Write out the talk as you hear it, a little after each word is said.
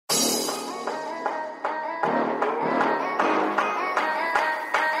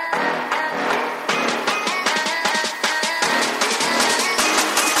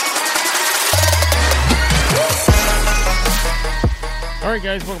right,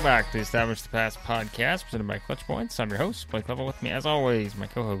 guys, welcome back to the Establish the Pass podcast presented by Clutch Points. I'm your host, Blake Level. With me, as always, my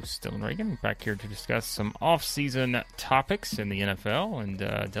co-host, Dylan Reagan, back here to discuss some off-season topics in the NFL. And,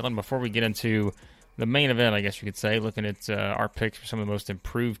 Dylan, before we get into the main event, I guess you could say, looking at our picks for some of the most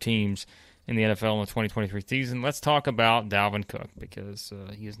improved teams in the NFL in the 2023 season, let's talk about Dalvin Cook, because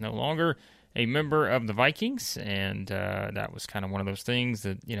he is no longer a member of the Vikings, and that was kind of one of those things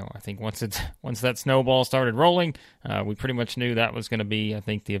that, you know, I think once that snowball started rolling, we pretty much knew that was going to be, I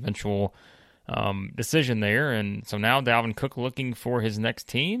think, the eventual decision there. And so now Dalvin Cook looking for his next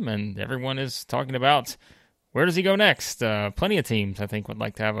team, and everyone is talking about where does he go next. Plenty of teams, I think, would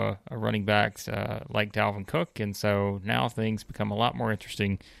like to have a running back like Dalvin Cook, and so now things become a lot more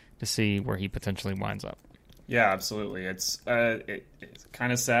interesting to see where he potentially winds up. Yeah, absolutely. It's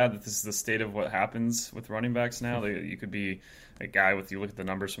kind of sad that this is the state of what happens with running backs now. You could be a guy with, you look at the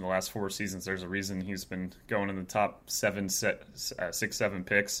numbers from the last 4 seasons, there's a reason he's been going in the top 6, 7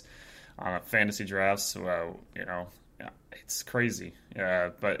 picks on fantasy drafts. It's crazy.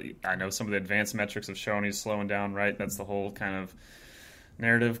 But I know some of the advanced metrics have shown he's slowing down, right? That's the whole kind of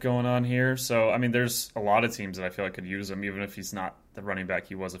narrative going on here. So, I mean, there's a lot of teams that I feel like could use him, even if he's not the running back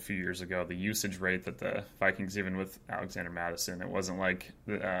he was a few years ago. The usage rate that the Vikings, even with Alexander Mattison, it wasn't like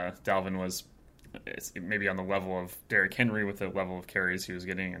Dalvin was maybe on the level of Derrick Henry with the level of carries he was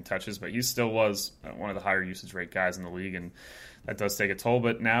getting and touches, but he still was one of the higher usage rate guys in the league, and that does take a toll.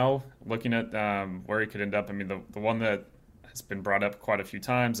 But now, looking at where he could end up, I mean, the one that has been brought up quite a few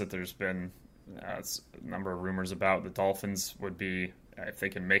times that there's been a number of rumors about, the Dolphins would be, if they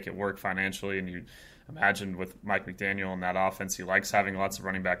can make it work financially, and you imagine with Mike McDaniel in that offense, he likes having lots of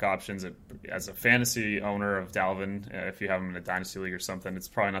running back options. As a fantasy owner of Dalvin, if you have him in a dynasty league or something, it's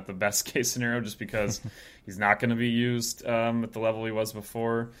probably not the best case scenario just because he's not going to be used at the level he was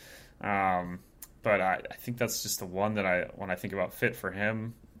before. But I think that's just the one that when I think about fit for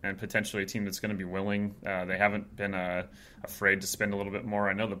him and potentially a team that's going to be willing, they haven't been afraid to spend a little bit more.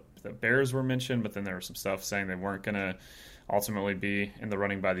 I know the Bears were mentioned, but then there was some stuff saying they weren't going to ultimately be in the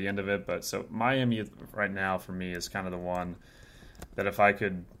running by the end of it. But so Miami right now for me is kind of the one that if I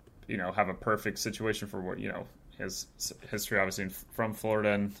could, have a perfect situation for what, his history obviously from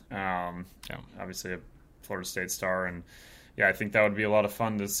Florida and obviously a Florida State star. And yeah, I think that would be a lot of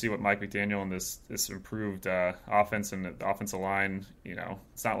fun to see what Mike McDaniel and this improved offense and the offensive line,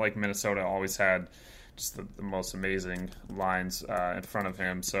 it's not like Minnesota always had just the most amazing lines in front of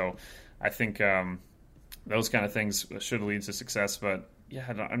him. So I think those kind of things should lead to success. But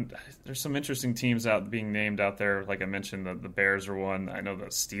yeah, there's some interesting teams being named out there. Like I mentioned, the Bears are one. I know the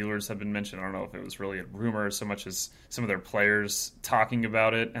Steelers have been mentioned. I don't know if it was really a rumor so much as some of their players talking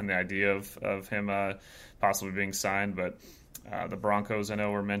about it and the idea of him possibly being signed. But the Broncos I know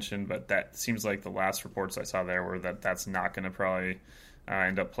were mentioned, but that seems like the last reports I saw there were that's not going to probably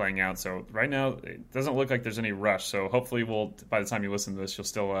end up playing out. So right now it doesn't look like there's any rush. So hopefully by the time you listen to this, you'll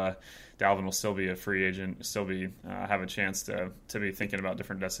still Dalvin will still be a free agent, still be have a chance to be thinking about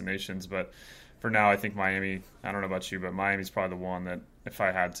different destinations. But for now, I think Miami, I don't know about you, but Miami's probably the one that if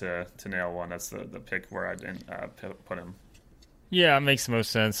I had to nail one, that's the pick where I'd put him. Yeah, it makes the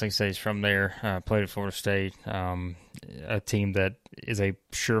most sense. Like I say, he's from there, played at Florida State, a team that is a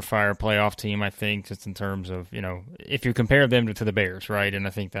surefire playoff team, I think, just in terms of, if you compare them to the Bears, right? And I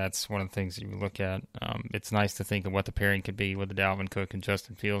think that's one of the things you look at. It's nice to think of what the pairing could be with the Dalvin Cook and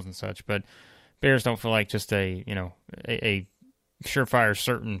Justin Fields and such, but Bears don't feel like just a surefire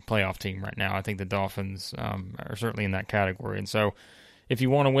certain playoff team right now. I think the Dolphins are certainly in that category. And so if you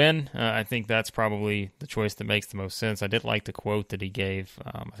want to win, I think that's probably the choice that makes the most sense. I did like the quote that he gave.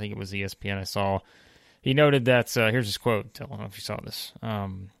 I think it was ESPN I saw. He noted that, here's his quote. I don't know if you saw this.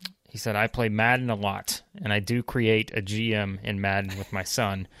 He said, "I play Madden a lot, and I do create a GM in Madden with my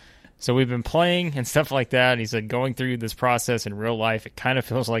son. So we've been playing and stuff like that." He said, "Going through this process in real life, it kind of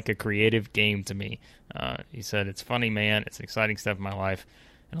feels like a creative game to me." He said, "It's funny, man. It's an exciting step in my life.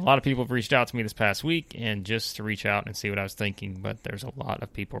 And a lot of people have reached out to me this past week and just to reach out and see what I was thinking, but there's a lot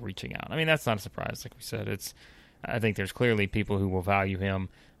of people reaching out." I mean, that's not a surprise. Like we said, I think there's clearly people who will value him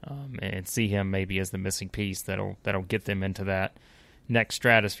and see him maybe as the missing piece that'll get them into that next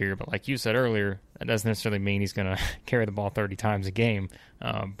stratosphere. But like you said earlier, that doesn't necessarily mean he's going to carry the ball 30 times a game.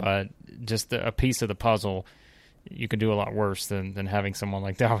 But just a piece of the puzzle, you can do a lot worse than having someone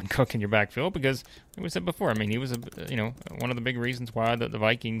like Dalvin Cook in your backfield, because, like we said before, I mean, he was one of the big reasons why the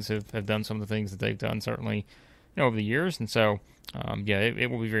Vikings have done some of the things that they've done, certainly over the years. And so,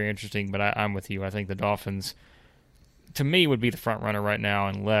 it will be very interesting. But I'm with you. I think the Dolphins, to me, would be the front runner right now,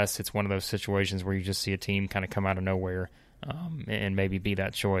 unless it's one of those situations where you just see a team kind of come out of nowhere and maybe be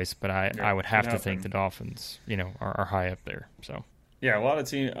that choice. But I would have to think the Dolphins, are high up there. So. Yeah, a lot of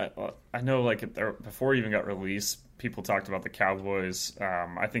teams. I know, like before he even got released, people talked about the Cowboys.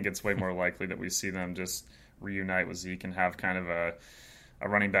 I think it's way more likely that we see them just reunite with Zeke and have kind of a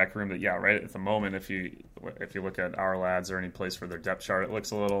running back room that, yeah, right at the moment, if you look at our lads or any place for their depth chart, it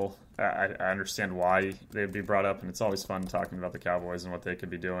looks a little. I understand why they'd be brought up, and it's always fun talking about the Cowboys and what they could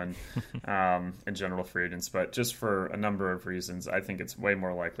be doing in general free agents. But just for a number of reasons, I think it's way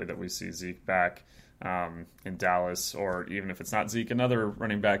more likely that we see Zeke back in Dallas, or even if it's not Zeke, another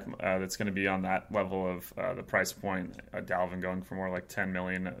running back that's going to be on that level of the price point. Dalvin going for more like $10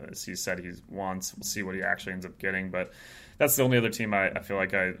 million, as he said he wants. We'll see what he actually ends up getting, but that's the only other team I feel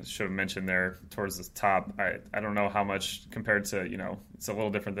like I should have mentioned there towards the top. I don't know how much compared to, it's a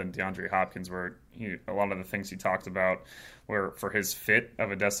little different than DeAndre Hopkins, where a lot of the things he talked about where for his fit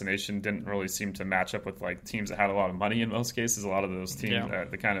of a destination didn't really seem to match up with like teams that had a lot of money in most cases. A lot of those teams,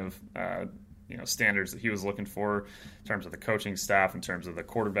 the kind of standards that he was looking for in terms of the coaching staff, in terms of the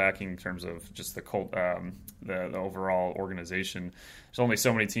quarterbacking, in terms of just the overall organization. There's only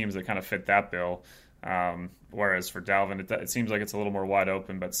so many teams that kind of fit that bill. Whereas for Dalvin, it seems like it's a little more wide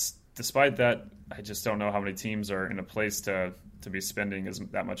open. But despite that, I just don't know how many teams are in a place to be spending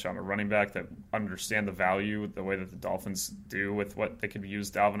that much on a running back that understand the value the way that the Dolphins do with what they could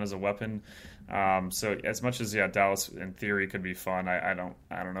use Dalvin as a weapon. So as much as Dallas in theory could be fun, I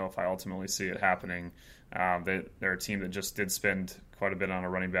don't know if I ultimately see it happening. They're a team that just did spend quite a bit on a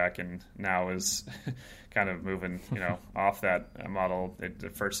running back and now is kind of moving off that model. They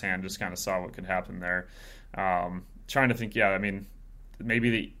firsthand just kind of saw what could happen there. Trying to think, maybe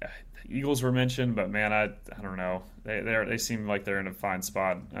the Eagles were mentioned, but man, I don't know. They seem like they're in a fine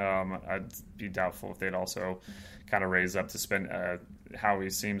spot. I'd be doubtful if they'd also kind of raise up to spend. How he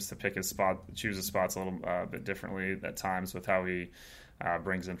seems to choose his spots a little bit differently at times with how he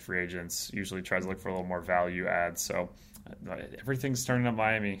brings in free agents. Usually tries to look for a little more value add. So everything's turning up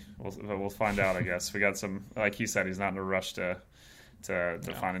Miami. We'll find out, I guess. We got some, like he said, he's not in a rush to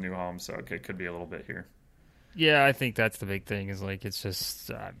find a new home, so it could be a little bit here. Yeah, I think that's the big thing. Is like it's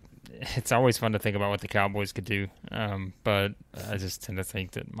just it's always fun to think about what the Cowboys could do, but I just tend to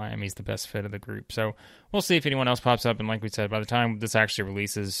think that Miami's the best fit of the group. So we'll see if anyone else pops up. And like we said, by the time this actually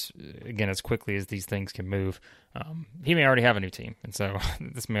releases, again, as quickly as these things can move, he may already have a new team, and so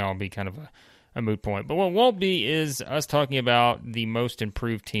this may all be kind of a moot point. But what won't be is us talking about the most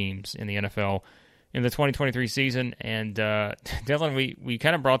improved teams in the NFL in the 2023 season. And Dylan, we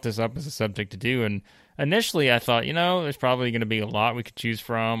kind of brought this up as a subject to do, and initially I thought, there's probably going to be a lot we could choose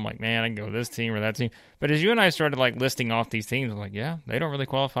from. Like, man, I can go with this team or that team. But as you and I started like listing off these teams, I'm like, yeah, they don't really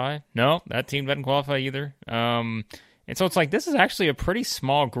qualify. No, that team doesn't qualify either. And so it's like this is actually a pretty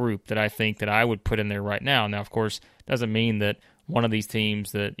small group that I think that I would put in there right now. Now, of course, doesn't mean that one of these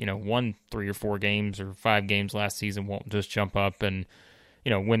teams that won 3 or 4 games or 5 games last season won't just jump up and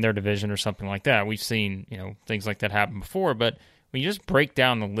win their division or something like that. We've seen things like that happen before, but when you just break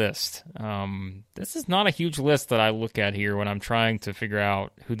down the list, this is not a huge list that I look at here when I'm trying to figure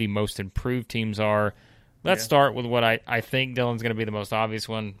out who the most improved teams are. Let's start with what I think, Dylan's going to be the most obvious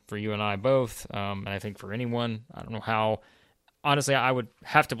one for you and I both, and I think for anyone. I don't know how. Honestly, I would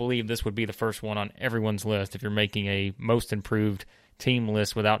have to believe this would be the first one on everyone's list if you're making a most improved team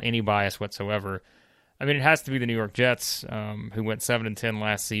list without any bias whatsoever. I mean, it has to be the New York Jets, who went 7-10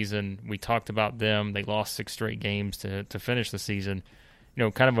 last season. We talked about them. They lost 6 straight games to finish the season.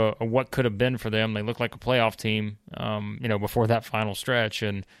 Kind of a what could have been for them. They looked like a playoff team, before that final stretch,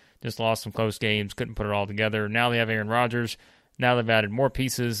 and just lost some close games, couldn't put it all together. Now they have Aaron Rodgers. Now they've added more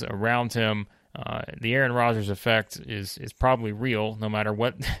pieces around him. The Aaron Rodgers effect is probably real, no matter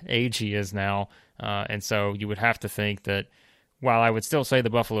what age he is now. And so you would have to think that while I would still say the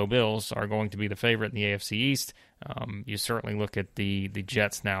Buffalo Bills are going to be the favorite in the AFC East, you certainly look at the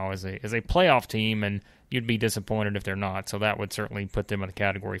Jets now as a playoff team, and you'd be disappointed if they're not. So that would certainly put them in a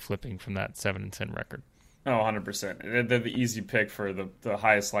category flipping from that 7-10 record. Oh, 100%. They're the easy pick for the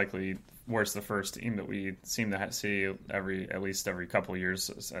highest likely worst the first team that we seem to see at least every couple of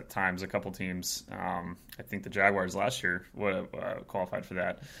years. At times, a couple teams. I think the Jaguars last year would have qualified for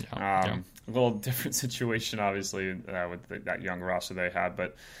that. A little different situation, obviously, with that young roster they had,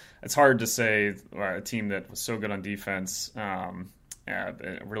 but it's hard to say a team that was so good on defense.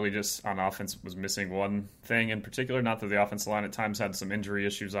 Really just on offense was missing one thing in particular. Not that the offensive line at times had some injury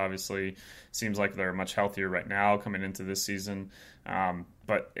issues, obviously. Seems like they're much healthier right now coming into this season.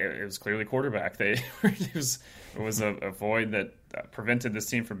 But it was clearly quarterback. It was a void that prevented this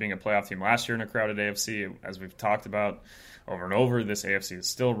team from being a playoff team last year in a crowded AFC. As we've talked about over and over, this AFC is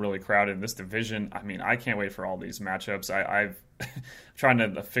still really crowded. This division, I mean, I can't wait for all these matchups. I've trying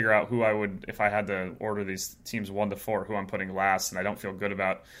to figure out who I would, if I had to order these teams 1 to 4, who I'm putting last, and I don't feel good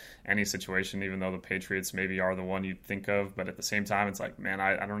about any situation, even though the Patriots maybe are the one you'd think of. But at the same time, it's like, man,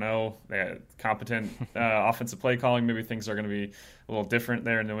 I don't know. They had competent offensive play calling. Maybe things are going to be a little different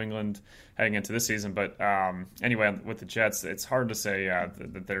there in New England heading into this season. But anyway, with the Jets, it's hard to say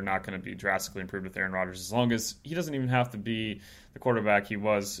that they're not going to be drastically improved with Aaron Rodgers, as long as he doesn't even have to be the quarterback he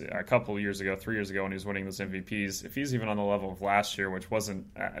was a couple of years ago, 3 years ago, when he was winning those MVPs. If he's even on the level of last year, which wasn't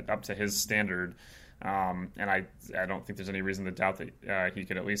up to his standard, and I don't think there's any reason to doubt that he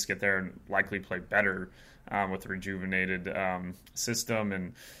could at least get there and likely play better with the rejuvenated system.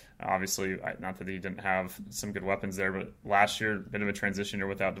 And obviously, not that he didn't have some good weapons there, but last year, a bit of a transition year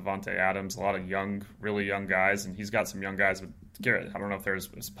without Devontae Adams, a lot of young, really young guys, and he's got some young guys with Garrett. I don't know if they're as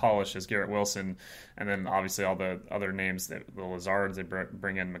polished as Garrett Wilson, and then obviously all the other names, the Lazards, they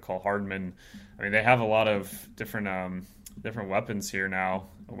bring in McCall Hardman. I mean, they have a lot of different weapons here now,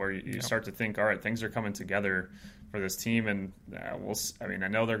 where you start to think, all right, things are coming together for this team, and I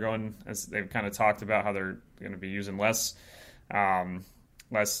know they're going, as they've kind of talked about, how they're going to be using less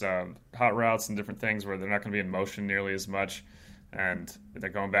hot routes and different things, where they're not going to be in motion nearly as much, and they're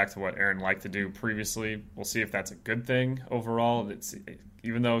going back to what Aaron liked to do previously. We'll see if that's a good thing overall.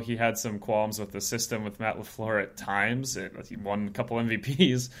 Even though he had some qualms with the system with Matt LaFleur at times, he won a couple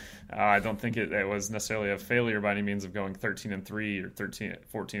MVPs. I don't think it was necessarily a failure by any means of going 13-3 or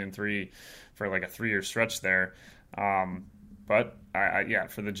 14-3 for like a 3-year stretch there. But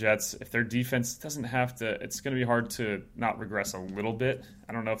for the Jets, if their defense doesn't have to, it's going to be hard to not regress a little bit.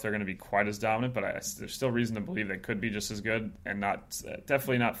 I don't know if they're going to be quite as dominant, but there's still reason to believe they could be just as good and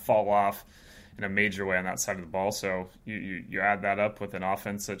definitely not fall off in a major way on that side of the ball. So you add that up with an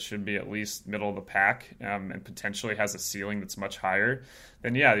offense that should be at least middle of the pack and potentially has a ceiling that's much higher,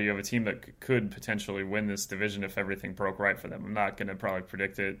 then you have a team that could potentially win this division if everything broke right for them. I'm not going to probably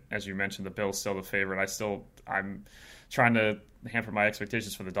predict it. As you mentioned, the Bills still the favorite. I'm trying to hamper my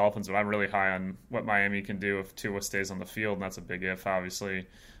expectations for the Dolphins, but I'm really high on what Miami can do if Tua stays on the field, and that's a big if, obviously.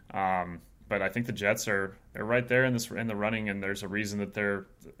 But I think the Jets they're right there in the running, and there's a reason that they're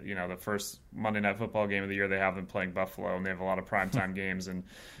the first Monday Night Football game of the year they have them playing Buffalo, and they have a lot of primetime games, and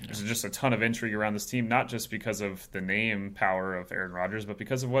there's just a ton of intrigue around this team, not just because of the name power of Aaron Rodgers, but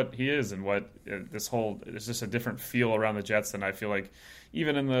because of what he is and what it's just a different feel around the Jets than I feel like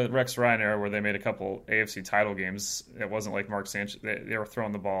even in the Rex Ryan era, where they made a couple AFC title games. It wasn't like Mark Sanchez. They were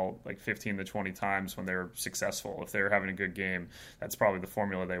throwing the ball like 15 to 20 times when they were successful. If they were having a good game, that's probably the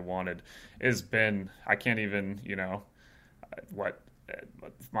formula they wanted. It has been, I can't even,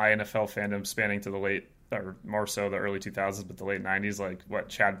 my NFL fandom spanning to the late, or more so the early 2000s, but the late 90s,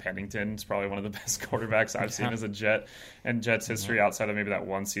 Chad Pennington is probably one of the best quarterbacks I've seen as a Jet, and Jets history outside of maybe that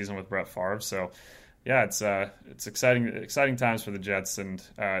one season with Brett Favre. So yeah, it's exciting times for the Jets, and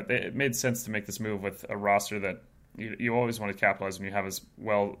it made sense to make this move with a roster that you always want to capitalize when you have as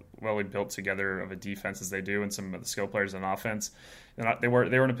well built together of a defense as they do, and some of the skill players on offense. They were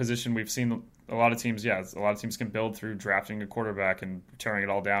in a position we've seen a lot of teams. Yeah, a lot of teams can build through drafting a quarterback and tearing it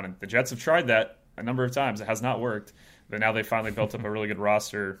all down, and the Jets have tried that a number of times. It has not worked. But now they finally built up a really good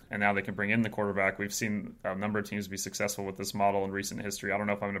roster, and now they can bring in the quarterback. We've seen a number of teams be successful with this model in recent history. I don't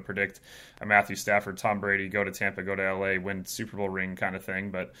know if I'm going to predict a Matthew Stafford, Tom Brady, go to Tampa, go to LA, win Super Bowl ring kind of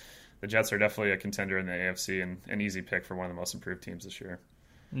thing, but the Jets are definitely a contender in the AFC and an easy pick for one of the most improved teams this year.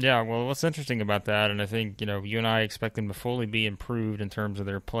 Yeah, well, what's interesting about that, and I think you and I expect them to fully be improved in terms of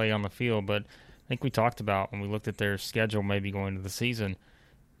their play on the field, but I think we talked about when we looked at their schedule maybe going into the season,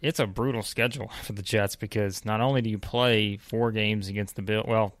 it's a brutal schedule for the Jets, because not only do you play 4 games against the Bills,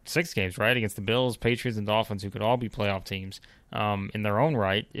 well, 6 games, right, against the Bills, Patriots, and Dolphins, who could all be playoff teams in their own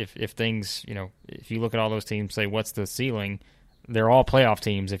right. If things, if you look at all those teams, say, what's the ceiling? They're all playoff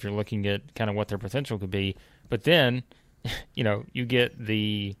teams if you're looking at kind of what their potential could be. But then, you get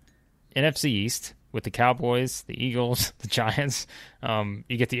the NFC East with the Cowboys, the Eagles, the Giants.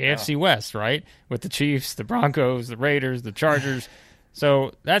 You get the AFC West, right, with the Chiefs, the Broncos, the Raiders, the Chargers.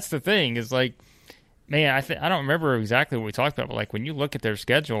 So that's the thing, is I don't remember exactly what we talked about, but when you look at their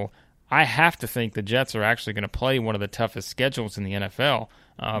schedule, I have to think the Jets are actually going to play one of the toughest schedules in the NFL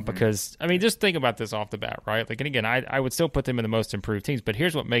because, just think about this off the bat, right? And again, I would still put them in the most improved teams, but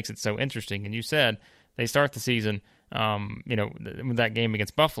here's what makes it so interesting. And you said they start the season, with that game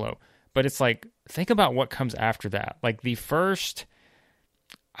against Buffalo, but it's think about what comes after that. The first,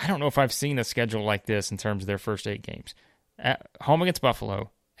 I don't know if I've seen a schedule like this in terms of their first 8 games. At home against Buffalo,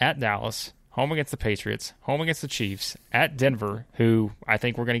 at Dallas, home against the Patriots, home against the Chiefs, at Denver, who I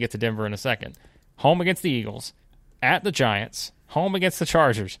think we're going to get to Denver in a second, home against the Eagles, at the Giants, home against the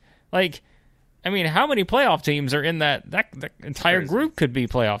Chargers. Like, I mean, how many playoff teams are in that entire group could be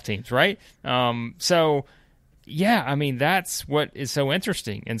playoff teams, right? So, yeah, I mean, that's what is so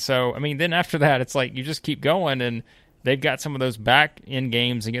interesting. And so, I mean, then after that, it's like you just keep going, and they've got some of those back-end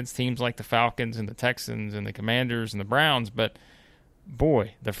games against teams like the Falcons and the Texans and the Commanders and the Browns, but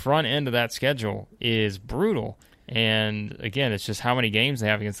boy, the front end of that schedule is brutal. And again, it's just how many games they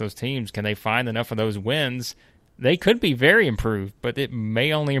have against those teams. Can they find enough of those wins? They could be very improved, but it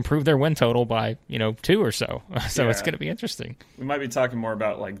may only improve their win total by, 2 or so. So It's going to be interesting. We might be talking more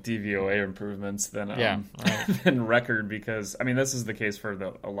about like DVOA improvements than right. than record, because I mean this is the case for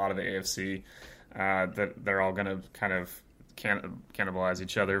a lot of the AFC, that they're all going to kind of cannibalize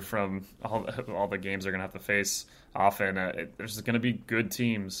each other from all the games they're going to have to face often. There's going to be good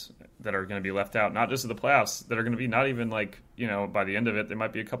teams that are going to be left out, not just of the playoffs, that are going to be not even like, by the end of it, there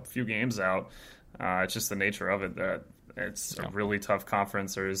might be a few games out. It's just the nature of it that it's a really tough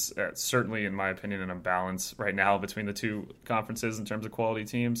conference. There's certainly, in my opinion, an imbalance right now between the two conferences in terms of quality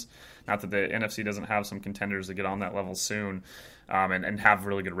teams. Not that the NFC doesn't have some contenders to get on that level soon, and have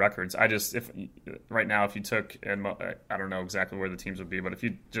really good records. If right now, if you took, and I don't know exactly where the teams would be, but if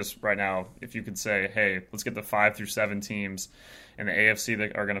you just right now, if you could say, hey, let's get the 5 through 7 teams in the AFC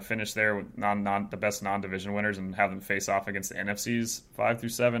that are going to finish there with the best non-division winners and have them face off against the NFC's 5 through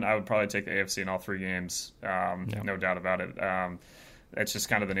 7, I would probably take the AFC in all 3 games. No doubt about it. It's just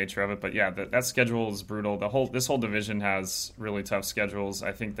kind of the nature of it. But yeah, that schedule is brutal. This whole division has really tough schedules.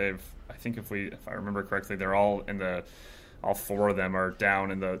 I think if I remember correctly, they're all all 4 of them are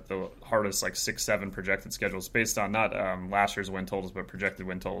down in the hardest, like 6-7 projected schedules based on not last year's win totals, but projected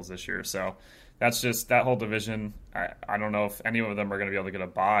win totals this year. So that's just that whole division. I don't know if any of them are going to be able to get a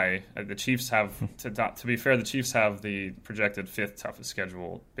bye. The Chiefs have, to be fair, the Chiefs have the projected 5th toughest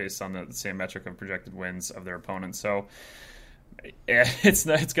schedule based on the same metric of projected wins of their opponents. So it's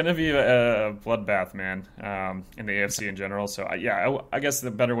going to be a bloodbath, man, in the AFC in general. So I guess the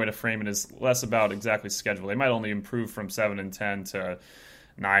better way to frame it is less about exactly schedule. They might only improve from 7-10 to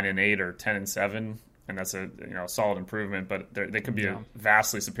 9-8 or 10-7, and that's a solid improvement. But they could be a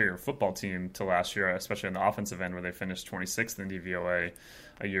vastly superior football team to last year, especially on the offensive end where they finished 26th in DVOA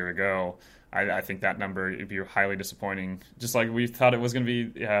a year ago. I think that number would be highly disappointing, just like we thought it was going to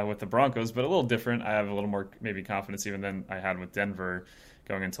be with the Broncos, but a little different. I have a little more maybe confidence even than I had with Denver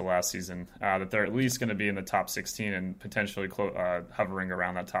going into last season, that they're at least going to be in the top 16 and potentially hovering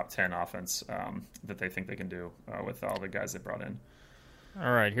around that top 10 offense that they think they can do with all the guys they brought in.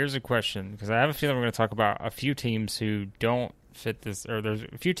 All right, here's a question, because I have a feeling we're going to talk about a few teams who don't fit this, or there's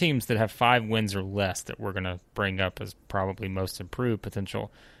a few teams that have 5 wins or less that we're going to bring up as probably most improved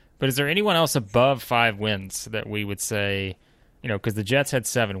potential. But is there anyone else above 5 wins that we would say, because the Jets had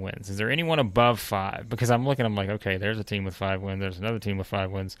 7 wins. Is there anyone above 5? Because I'm looking, I'm like, okay, there's a team with 5 wins. There's another team with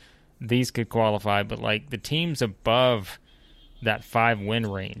 5 wins. These could qualify. But, like, the teams above that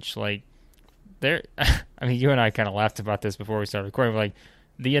 5-win range, like, they're, I mean, you and I kind of laughed about this before we started recording. Like,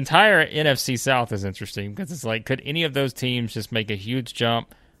 the entire NFC South is interesting because it's like, could any of those teams just make a huge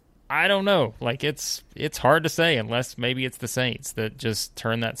jump? I don't know. Like, it's hard to say unless maybe it's the Saints that just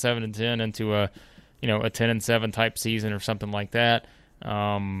turn that 7-10 into a 10-7 type season or something like that.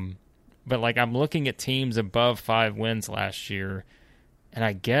 But like, I'm looking at teams above 5 wins last year, and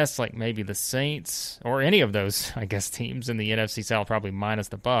I guess like maybe the Saints or any of those, I guess, teams in the NFC South, probably minus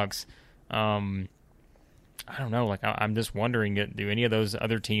the Bucs. I don't know. Like, I'm just wondering, do any of those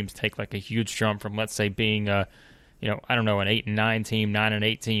other teams take like a huge jump from, let's say, being a I don't know, an 8-9 team,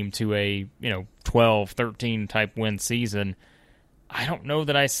 9-8 team to a 12-13 type win season? I don't know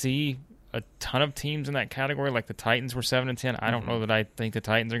that I see a ton of teams in that category. Like the Titans were 7-10. I don't know that I think the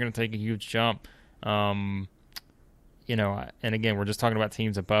Titans are going to take a huge jump. And again, we're just talking about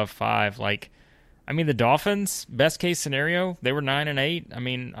teams above 5. Like, I mean, the Dolphins, best case scenario, they were 9-8. I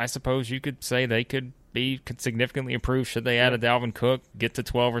mean, I suppose you could say they could significantly improve should they add a Dalvin Cook, get to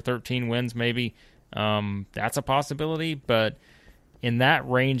 12 or 13 wins maybe. That's a possibility, but in that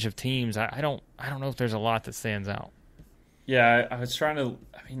range of teams, I don't know if there's a lot that stands out. Yeah, I was trying to.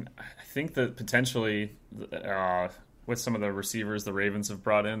 I mean, I think that potentially with some of the receivers the Ravens have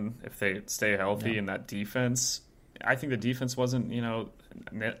brought in, if they stay healthy in that defense, I think the defense wasn't.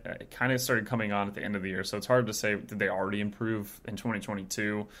 It kind of started coming on at the end of the year, so it's hard to say did they already improve in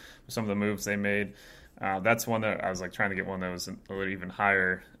 2022 with some of the moves they made. That's one that I was like trying to get one that was a little even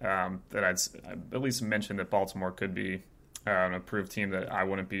higher, that I'd at least mention that Baltimore could be an improved team that I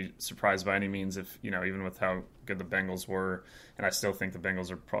wouldn't be surprised by any means if, even with how good the Bengals were. And I still think the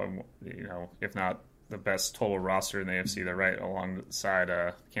Bengals are probably, if not the best total roster in the AFC, they're right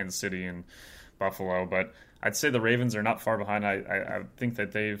alongside Kansas City and Buffalo. But I'd say the Ravens are not far behind. I think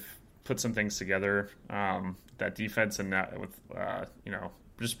that they've put some things together. That defense and that with,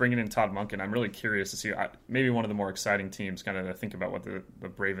 just bringing in Todd Monken, I'm really curious to see maybe one of the more exciting teams kind of to think about what the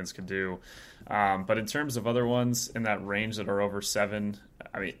Ravens could do. But in terms of other ones in that range that are over 7,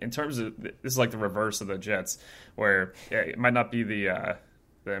 I mean, in terms of this is like the reverse of the Jets, where it might not be the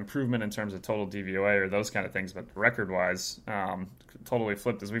improvement in terms of total DVOA or those kind of things, but record-wise, totally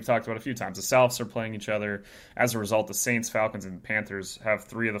flipped, as we've talked about a few times. The Souths are playing each other. As a result, the Saints, Falcons, and Panthers have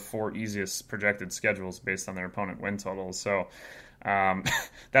 3 of the 4 easiest projected schedules based on their opponent win totals. So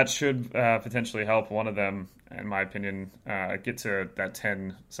that should potentially help one of them, in my opinion, get to that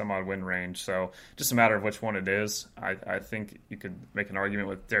 10 some odd win range. So just a matter of which one it is. I think you could make an argument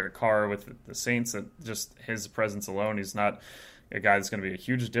with Derek Carr with the Saints that just his presence alone, he's not a guy that's going to be a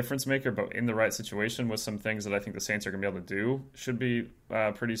huge difference maker, but in the right situation with some things that I think the Saints are going to be able to do, should be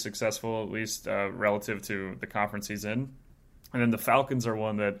pretty successful, at least relative to the conference he's in. And then the Falcons are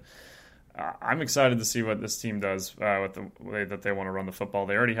one that I'm excited to see what this team does with the way that they want to run the football.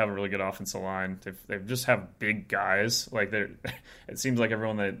 They already have a really good offensive line. They just have big guys. Like it seems like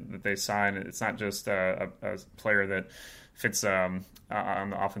everyone that they sign, it's not just a player that fits on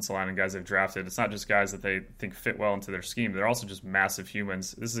the offensive line and guys they've drafted. It's not just guys that they think fit well into their scheme. They're also just massive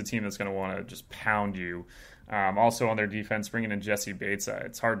humans. This is a team that's going to want to just pound you. Also on their defense, bringing in Jesse Bates,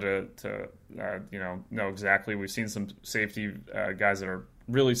 it's hard to know exactly. We've seen some safety guys that are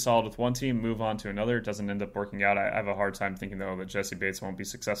really solid with one team move on to another. It doesn't end up working out. I have a hard time thinking, though, that Jesse Bates won't be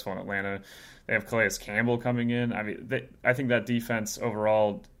successful in Atlanta. They have Calais Campbell coming in. I mean, I think that defense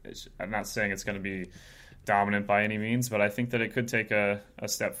overall, I'm not saying it's going to be dominant by any means, but I think that it could take a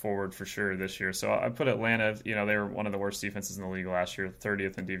step forward for sure this year. So I put Atlanta, they were one of the worst defenses in the league last year,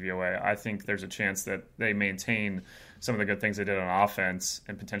 30th in DVOA. I think there's a chance that they maintain some of the good things they did on offense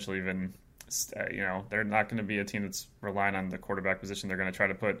and potentially even, they're not going to be a team that's relying on the quarterback position. They're going to try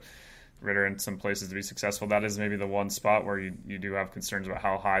to put Ritter in some places to be successful. That is maybe the one spot where you do have concerns about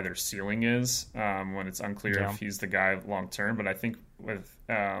how high their ceiling is when it's unclear if he's the guy long term. But I think with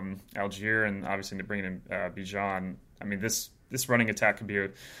Algier and obviously bringing in Bijan, I mean, this running attack could be a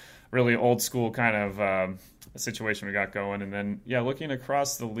really old school kind of a situation we got going. And then, looking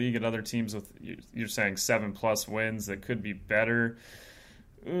across the league at other teams with, you're saying 7+ wins that could be better.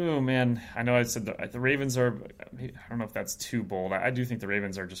 Oh, man, I know I said the Ravens are – I don't know if that's too bold. I do think the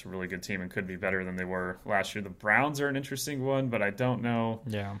Ravens are just a really good team and could be better than they were last year. The Browns are an interesting one, but I don't know.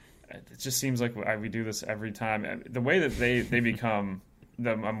 Yeah. It just seems like we do this every time. The way that they become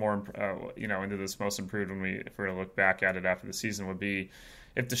a more into this most improved if we're to look back at it after the season would be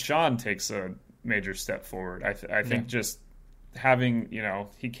if Deshaun takes a major step forward. I think just having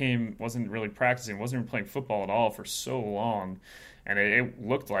he wasn't really practicing, wasn't even playing football at all for so long. And it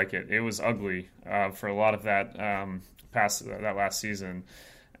looked like it. It was ugly for a lot of that that last season.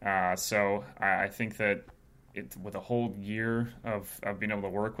 So I think that with a whole year of being able to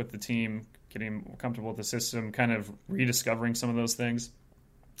work with the team, getting comfortable with the system, kind of rediscovering some of those things,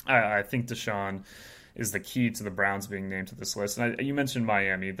 I think Deshaun is the key to the Browns being named to this list. And you mentioned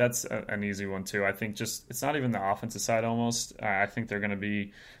Miami. That's an easy one, too. I think it's not even the offensive side almost. I think they're going to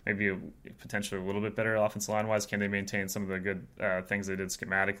be maybe potentially a little bit better offensive line-wise. Can they maintain some of the good things they did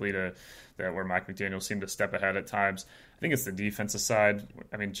schematically where Mike McDaniel seemed to step ahead at times? I think it's the defensive side.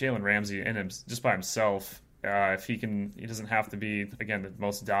 I mean, Jalen Ramsey just by himself, if he doesn't have to be, again, the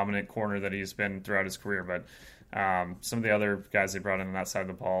most dominant corner that he's been throughout his career, but some of the other guys they brought in on that side of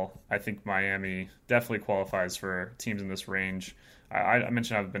the ball, I think Miami definitely qualifies for teams in this range. I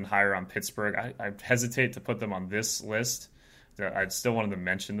mentioned I've been higher on Pittsburgh. I hesitate to put them on this list. I still wanted to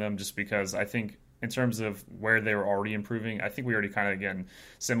mention them just because I think in terms of where they were already improving, I think we already kind of, again,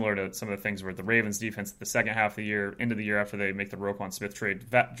 similar to some of the things where the Ravens defense the second half of the year, into the year after they make the Roquan Smith trade,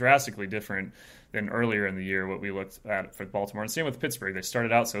 drastically different than earlier in the year what we looked at for Baltimore. And same with Pittsburgh. They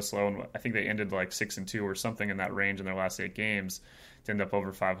started out so slow, and I think they ended like 6-2 or something in that range in their last 8 games to end up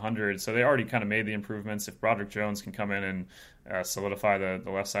over 500. So they already kind of made the improvements. If Broderick Jones can come in and solidify the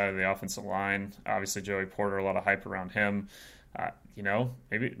left side of the offensive line, obviously Joey Porter, a lot of hype around him.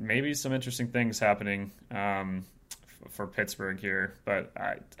 Maybe some interesting things happening for Pittsburgh here, but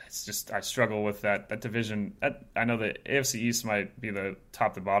I struggle with that division. I know the AFC East might be the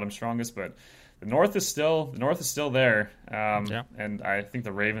top to bottom strongest, but the North is still there. And I think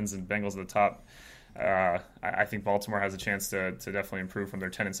the Ravens and Bengals at the top. I think Baltimore has a chance to definitely improve from their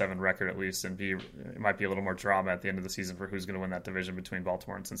 10-7 record at least, and it might be a little more drama at the end of the season for who's going to win that division between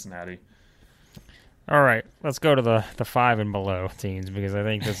Baltimore and Cincinnati. All right, let's go to the 5 and below teams, because I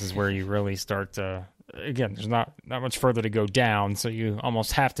think this is where you really start to. Again, there's not much further to go down, so you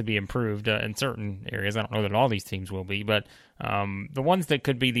almost have to be improved in certain areas. I don't know that all these teams will be, but the ones that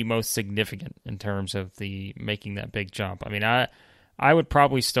could be the most significant in terms of the making that big jump. I mean, I would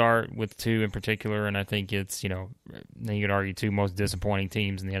probably start with 2 in particular, and I think it's, you could argue 2 most disappointing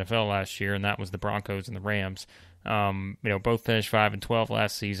teams in the NFL last year, and that was the Broncos and the Rams. Both finished 5-12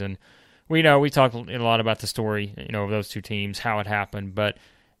 last season. We talked a lot about the story, of those 2 teams, how it happened, but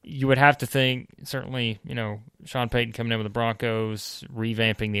you would have to think, certainly, Sean Payton coming in with the Broncos,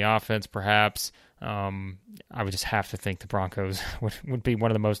 revamping the offense perhaps. I would just have to think the Broncos would be one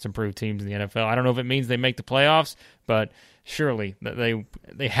of the most improved teams in the NFL. I don't know if it means they make the playoffs, but surely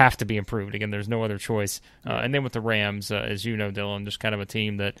they have to be improved. Again, there's no other choice. And then with the Rams, as you know, Dylan, just kind of a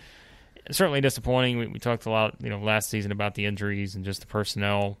team that certainly disappointing. We talked a lot, last season about the injuries and just the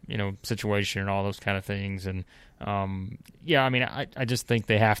personnel, situation and all those kind of things. And I just think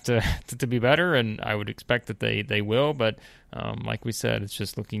they have to be better, and I would expect that they will. But like we said, it's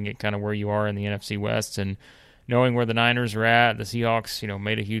just looking at kind of where you are in the NFC West and knowing where the Niners are at. The Seahawks,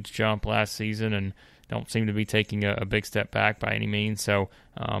 made a huge jump last season and don't seem to be taking a big step back by any means. So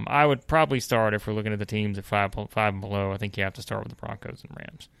I would probably start, if we're looking at the teams at 5 and below, I think you have to start with the Broncos and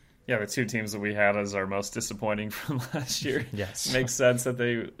Rams. Yeah, the 2 teams that we had as our most disappointing from last year. Yes. Makes sense that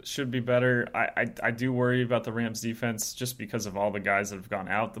they should be better. I do worry about the Rams defense just because of all the guys that have gone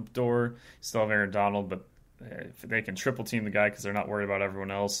out the door. Still have Aaron Donald, but if they can triple team the guy because they're not worried about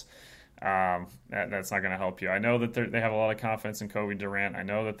everyone else, that's not going to help you. I know that they have a lot of confidence in Kobe Durant. I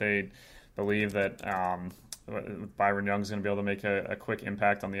know that they believe that Byron Young's going to be able to make a quick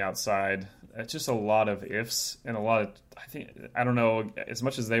impact on the outside. It's just a lot of ifs and a lot of, I don't know, as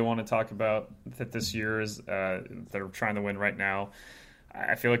much as they want to talk about that this year is they're trying to win right now,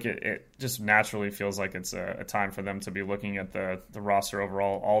 I feel like it just naturally feels like it's a time for them to be looking at the roster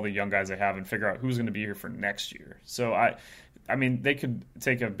overall, all the young guys they have, and figure out who's going to be here for next year. So I mean, they could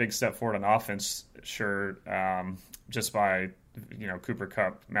take a big step forward on offense, sure, just by Cooper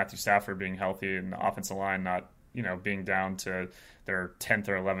Kupp, Matthew Stafford being healthy, and the offensive line not being down to their 10th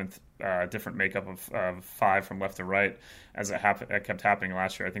or 11th different makeup of 5 from left to right, as it kept happening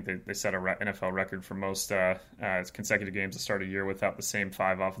last year. I think they set a NFL record for most consecutive games to start a year without the same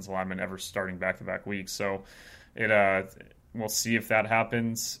 5 offensive linemen ever starting back-to-back weeks. So we'll see if that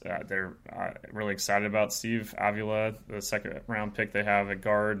happens. They're really excited about Steve Avila, the 2nd-round pick they have at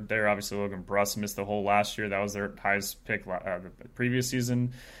guard. They're obviously Logan Bruss missed the whole last year. That was their highest pick the previous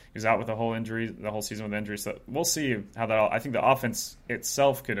season. He was out with the whole season with injury. So we'll see how that. I think the offense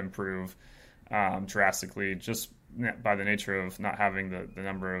itself could improve drastically just by the nature of not having the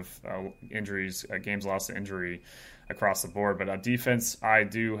number of injuries, games lost to injury across the board. But on defense, I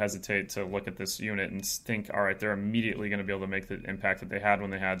do hesitate to look at this unit and think, all right, they're immediately going to be able to make the impact that they had when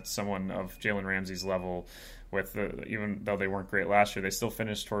they had someone of Jalen Ramsey's level. Even though they weren't great last year, they still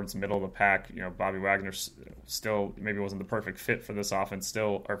finished towards the middle of the pack. Bobby Wagner still maybe wasn't the perfect fit for this offense,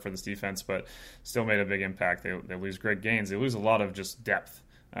 or for this defense, but still made a big impact. They lose Greg Gaines. They lose a lot of just depth.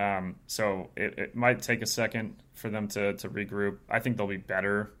 So it might take a second for them to regroup. I think they'll be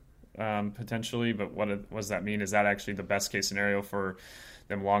better potentially, but what does that mean? Is that actually the best case scenario for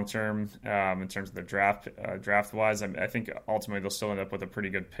them long term in terms of their draft wise? I think ultimately they'll still end up with a pretty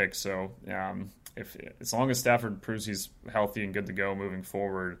good pick. So as long as Stafford proves he's healthy and good to go moving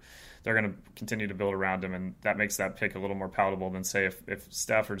forward, they're going to continue to build around him, and that makes that pick a little more palatable than, say, if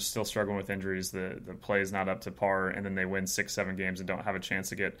Stafford's still struggling with injuries, the play is not up to par, and then they win 6-7 games and don't have a chance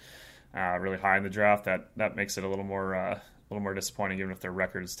to get really high in the draft. That makes it a little more disappointing, even if their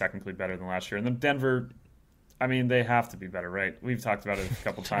record is technically better than last year. And then Denver, I mean, they have to be better, right? We've talked about it a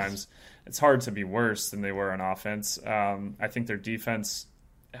couple times. It's hard to be worse than they were on offense. I think their defense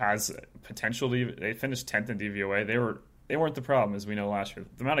has potential. They finished 10th in DVOA. They weren't the problem, as we know, last year.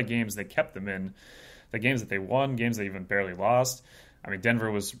 The amount of games they kept them in, the games that they won, games they even barely lost. I mean, Denver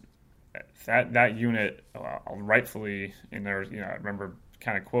was that unit rightfully in their. I remember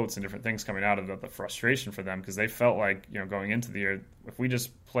kind of quotes and different things coming out of the frustration for them, because they felt like going into the year, if we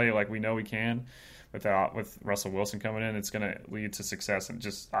just play like we know we can, with Russell Wilson coming in, it's going to lead to success, and it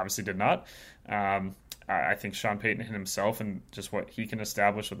just obviously did not. I think Sean Payton himself and just what he can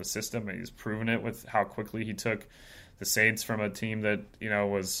establish with the system, and he's proven it with how quickly he took the Saints from a team that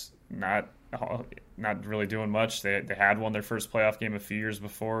was not really doing much. They had won their first playoff game a few years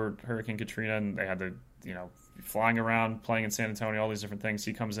before Hurricane Katrina, and they had to flying around, playing in San Antonio, all these different things.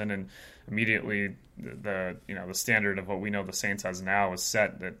 He comes in and immediately the standard of what we know the Saints as now is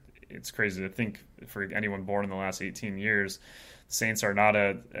set. That it's crazy to think for anyone born in the last 18 years. Saints are not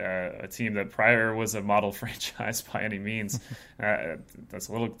a team that prior was a model franchise by any means. That's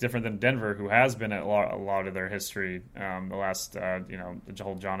a little different than Denver, who has been a lot of their history, the last the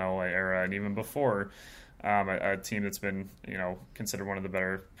whole John Elway era, and even before, a team that's been considered one of the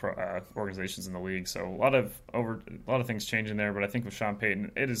better organizations in the league. So a lot of things changing there. But I think with Sean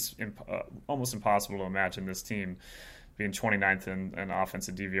Payton, it is almost impossible to imagine this team being 29th in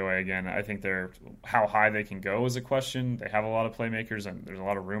offensive DVOA again. I think how high they can go is a question. They have a lot of playmakers, and there's a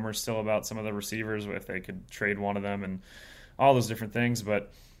lot of rumors still about some of the receivers, if they could trade one of them and all those different things.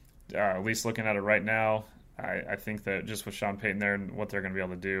 But at least looking at it right now, I think that just with Sean Payton there and what they're going to be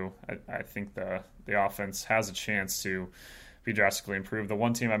able to do, I think the offense has a chance to be drastically improved. The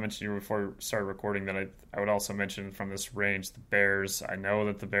one team I mentioned you before we started recording that I would also mention from this range, the Bears. I know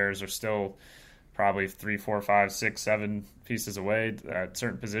that the Bears are still probably 3, 4, 5, 6, 7 pieces away at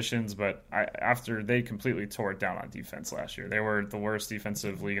certain positions, but after they completely tore it down on defense last year, they were the worst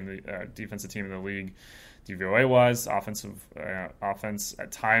defensive team in the league, DVOA wise. Offense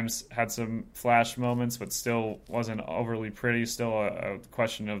at times had some flash moments, but still wasn't overly pretty. Still a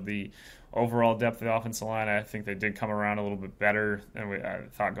question of the overall depth of the offensive line. I think they did come around a little bit better than I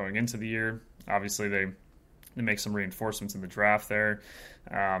thought going into the year. Obviously, they make some reinforcements in the draft there.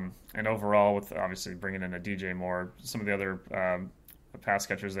 And overall, with obviously bringing in a DJ Moore, some of the other pass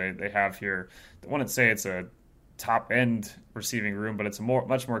catchers they have here, I wouldn't say it's a top-end receiving room, but it's a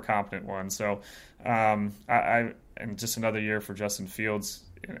much more competent one. So and just another year for Justin Fields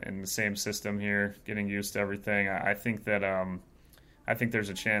in the same system here, getting used to everything. I think that I think there's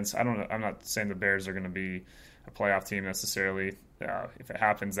a chance. I'm not saying the Bears are going to be a playoff team necessarily. If it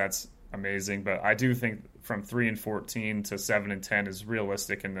happens, that's amazing, but I do think from 3-14 to 7-10 is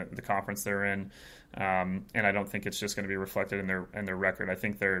realistic in the conference they're in, and I don't think it's just going to be reflected in their record. I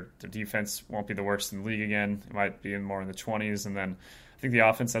think their defense won't be the worst in the league again. It might be more in the 20s, and then I think the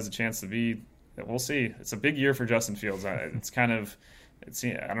offense has a chance to be. We'll see. It's a big year for Justin Fields. It's kind of.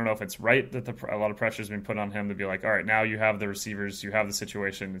 I don't know if it's right that a lot of pressure has been put on him to be like, all right, now you have the receivers, you have the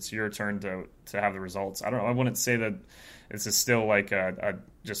situation, it's your turn to have the results. I don't know. I wouldn't say that this is still like a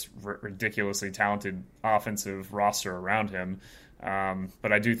just ridiculously talented offensive roster around him,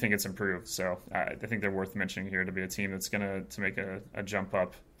 but I do think it's improved. So I think they're worth mentioning here to be a team that's going to make a jump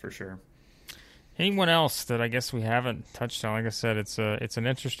up for sure. Anyone else that I guess we haven't touched on? Like I said, it's an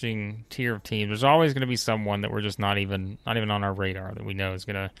interesting tier of teams. There's always going to be someone that we're just not even on our radar that we know is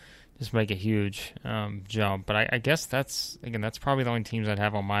going to just make a huge jump. But I guess that's probably the only teams I'd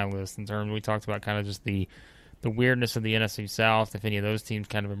have on my list in terms. We talked about kind of just the weirdness of the NFC South, if any of those teams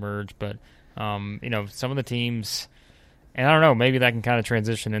kind of emerge. But some of the teams. And I don't know, maybe that can kind of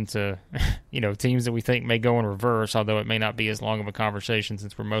transition into, teams that we think may go in reverse, although it may not be as long of a conversation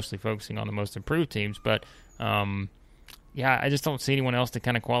since we're mostly focusing on the most improved teams. But, I just don't see anyone else that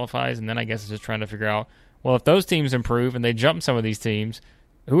kind of qualifies. And then I guess it's just trying to figure out, well, if those teams improve and they jump some of these teams,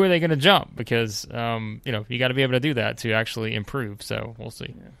 who are they going to jump? Because, you got to be able to do that to actually improve. So we'll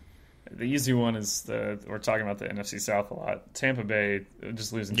see. Yeah. The easy one is we're talking about the NFC South a lot. Tampa Bay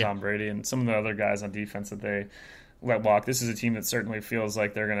just losing Tom Brady and some of the other guys on defense that they let walk. This is a team that certainly feels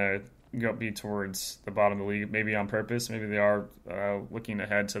like they're going to be towards the bottom of the league, maybe on purpose. Maybe they are looking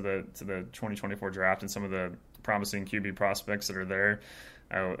ahead to the 2024 draft and some of the promising QB prospects that are there.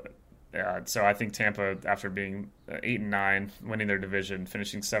 So I think Tampa, after being 8-9, winning their division,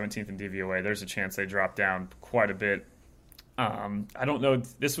 finishing 17th in DVOA, there's a chance they drop down quite a bit. I don't know.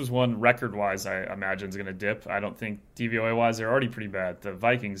 This was one record-wise I imagine is going to dip. I don't think DVOA-wise they're already pretty bad. The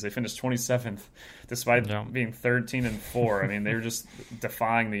Vikings, they finished 27th despite being 13-4. I mean, they were just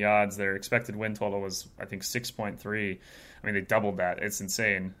defying the odds. Their expected win total was, I think, 6.3. I mean, they doubled that. It's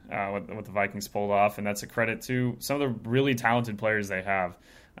insane what the Vikings pulled off, and that's a credit to some of the really talented players they have.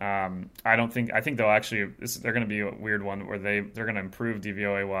 I think they'll actually they're going to be a weird one where they're going to improve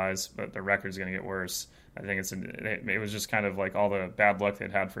DVOA-wise, but their record's going to get worse. I think it was just kind of like all the bad luck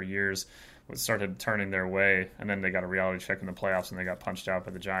they'd had for years started turning their way, and then they got a reality check in the playoffs and they got punched out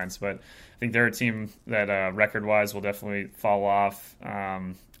by the Giants. But I think they're a team that record-wise will definitely fall off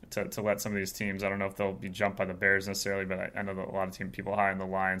to let some of these teams. I don't know if they'll be jumped by the Bears necessarily, but I know that a lot of people high in the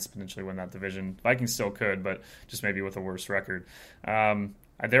Lions potentially win that division. Vikings still could, but just maybe with a worse record.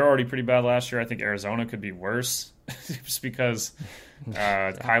 They're already pretty bad last year. I think Arizona could be worse just because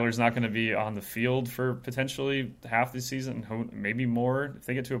Kyler's not going to be on the field for potentially half the season, maybe more. If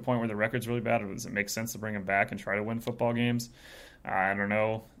they get to a point where the record's really bad, does it make sense to bring him back and try to win football games? I don't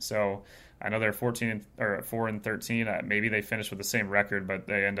know. So I know they're 4-13. Maybe they finish with the same record, but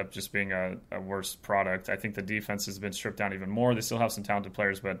they end up just being a worse product. I think the defense has been stripped down even more. They still have some talented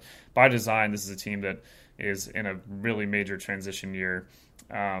players, but by design, this is a team that is in a really major transition year.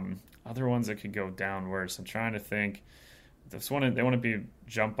 Other ones that could go down worse. I'm trying to think. They wouldn't be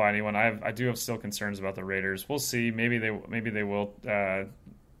jumped by anyone. I do have still concerns about the Raiders. We'll see. Maybe they will.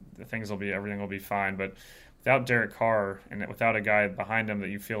 Everything will be fine. But without Derek Carr and without a guy behind him that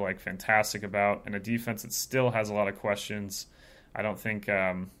you feel like fantastic about, and a defense that still has a lot of questions, I don't think.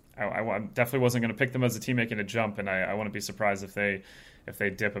 I definitely wasn't going to pick them as a team making a jump, and I wouldn't be surprised if they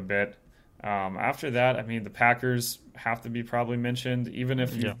dip a bit. After that, I mean, the Packers have to be probably mentioned, even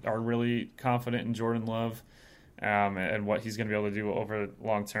if you are really confident in Jordan Love. And what he's going to be able to do over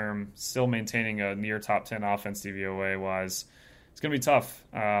long term, still maintaining a near top 10 offense DVOA wise, it's going to be tough.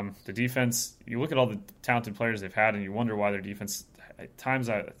 The defense, you look at all the talented players they've had, and you wonder why their defense at times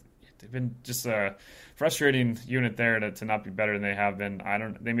they've been just a frustrating unit there to not be better than they have been.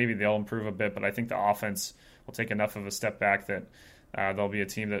 Maybe they'll improve a bit, but I think the offense will take enough of a step back that they'll be a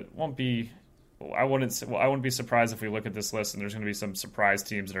team that won't be. I wouldn't be surprised if we look at this list and there's going to be some surprise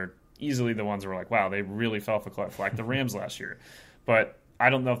teams that are easily the ones that are like, wow, they really fell off a cliff, like the Rams last year. But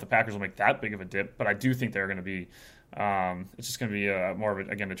I don't know if the Packers will make that big of a dip, but I do think they're going to be it's just going to be more of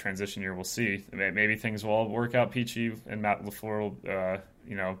a transition year. We'll see. Maybe things will all work out peachy, and Matt LaFleur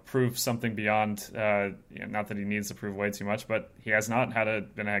will prove something beyond not that he needs to prove way too much, but he has not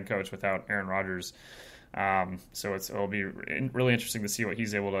been a head coach without Aaron Rodgers. So it'll be really interesting to see what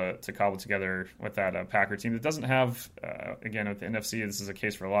he's able to cobble together with that Packer team that doesn't have, again, with the NFC, this is a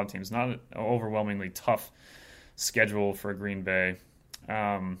case for a lot of teams, not an overwhelmingly tough schedule for Green Bay.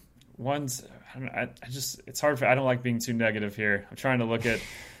 It's hard I don't like being too negative here. I'm trying to look at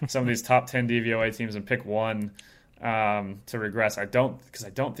some of these top 10 DVOA teams and pick one to regress. Because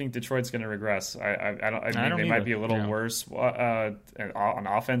I don't think Detroit's going to regress. I think they might be a little worse on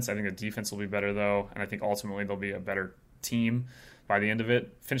offense. I think the defense will be better though, and I think ultimately they'll be a better team by the end of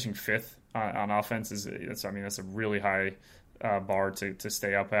it. Finishing fifth on offense that's a really high bar to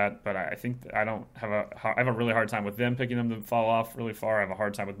stay up at. But I think I have a really hard time with them picking them to fall off really far. I have a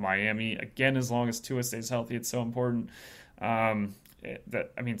hard time with Miami again as long as Tua stays healthy. It's so important.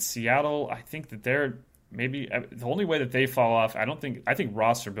 Seattle. I think that they're maybe the only way that they fall off. I think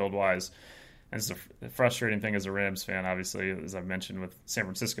roster build wise, and it's a frustrating thing as a Rams fan, obviously, as I've mentioned with San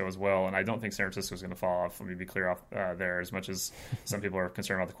Francisco as well. And I don't think San Francisco is going to fall off. Let me be clear off there. As much as some people are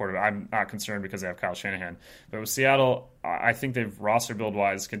concerned about the quarterback, I'm not concerned because they have Kyle Shanahan. But with Seattle, I think they've roster build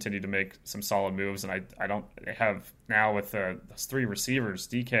wise continued to make some solid moves, and they have now with those three receivers,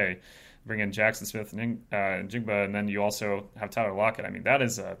 DK. Bring in Jackson Smith and Jigba, and then you also have Tyler Lockett. I mean, that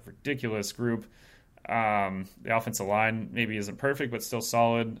is a ridiculous group. The offensive line maybe isn't perfect, but still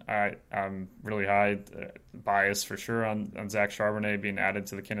solid. I'm really high bias for sure on Zach Charbonnet being added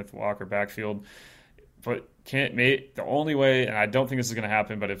to the Kenneth Walker backfield. But the only way, and I don't think this is going to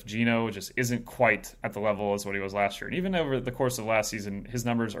happen, but if Geno just isn't quite at the level as what he was last year, and even over the course of last season, his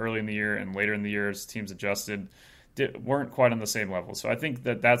numbers early in the year and later in the year as teams adjusted weren't quite on the same level. So I think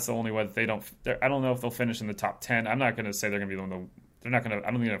that's the only way that they don't. I don't know if they'll finish in the top 10. I'm not going to say they're going to be the one. They're not going to. I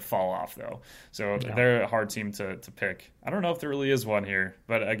don't think they're going to fall off though. So they're a hard team to pick. I don't know if there really is one here,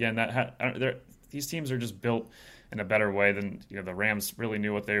 but again, these teams are just built in a better way than the Rams really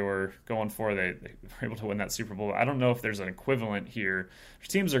knew what they were going for. They were able to win that Super Bowl. I don't know if there's an equivalent here.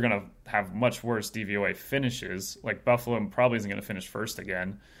 Teams are going to have much worse DVOA finishes. Like Buffalo probably isn't going to finish first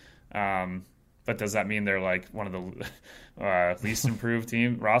again. But does that mean they're like one of the least improved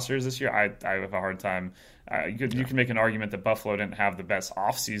team rosters this year? I have a hard time. You can make an argument that Buffalo didn't have the best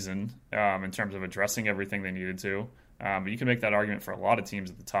offseason in terms of addressing everything they needed to. But you can make that argument for a lot of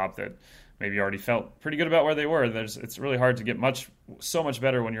teams at the top that maybe already felt pretty good about where they were. It's really hard to get so much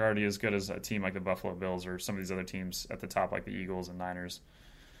better when you're already as good as a team like the Buffalo Bills or some of these other teams at the top like the Eagles and Niners.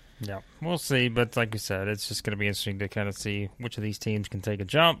 Yeah, we'll see. But like you said, it's just going to be interesting to kind of see which of these teams can take a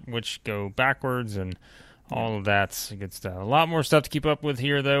jump, which go backwards, and all of that good stuff. A lot more stuff to keep up with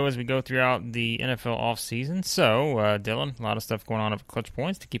here, though, as we go throughout the NFL offseason. So, Dylan, a lot of stuff going on up at Clutch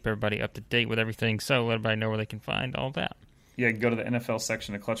Points to keep everybody up to date with everything. So let everybody know where they can find all that. Yeah, go to the NFL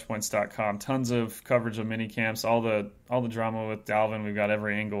section of clutchpoints.com. Tons of coverage of mini camps, all the drama with Dalvin. We've got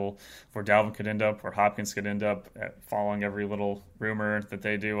every angle where Dalvin could end up, where Hopkins could end up, following every little rumor that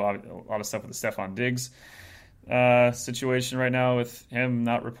they do. A lot of stuff with the Stephon Diggs situation right now with him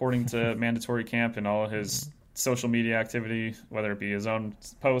not reporting to mandatory camp and all his social media activity, whether it be his own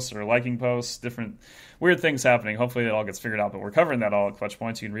posts or liking posts, different weird things happening. Hopefully it all gets figured out, but we're covering that all at Clutch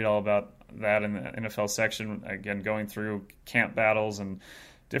Points. You can read all about that in the NFL section. Again, going through camp battles and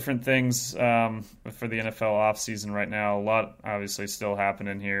different things for the NFL offseason right now. A lot obviously still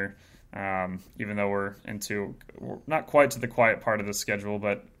happening here, even though we're not quite to the quiet part of the schedule,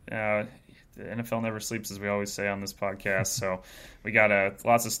 but the NFL never sleeps, as we always say on this podcast. So we got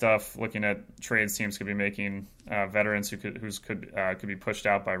lots of stuff looking at trades teams could be making, veterans who could be pushed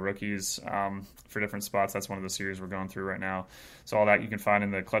out by rookies for different spots. That's one of the series we're going through right now. So all that you can find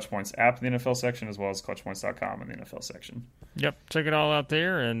in the Clutch Points app in the NFL section, as well as clutchpoints.com in the NFL section. Yep, check it all out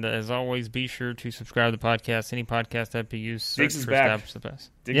there. And as always, be sure to subscribe to the podcast. Any podcast app you use, Diggs is back. Diggs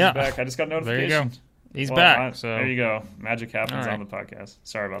is back. I just got a notification. There you go. He's back. So there you go. Magic happens on the podcast.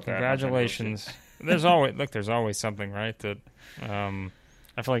 Sorry about that. Congratulations. There's always something, right? That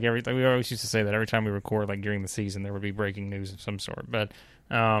I feel like we always used to say that every time we record, like during the season, there would be breaking news of some sort. But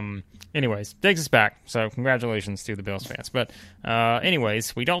anyways, Diggs is back. So congratulations to the Bills fans. But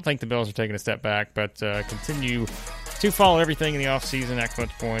anyways, we don't think the Bills are taking a step back, but continue to follow everything in the offseason at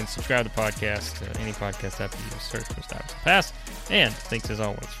Clutch Points. Subscribe to the podcast, any podcast app you use. Search for Establish the Pass. And thanks as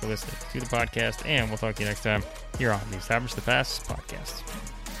always for listening to the podcast. And we'll talk to you next time here on the Establish the Pass podcast.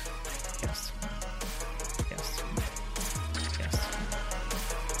 Yes.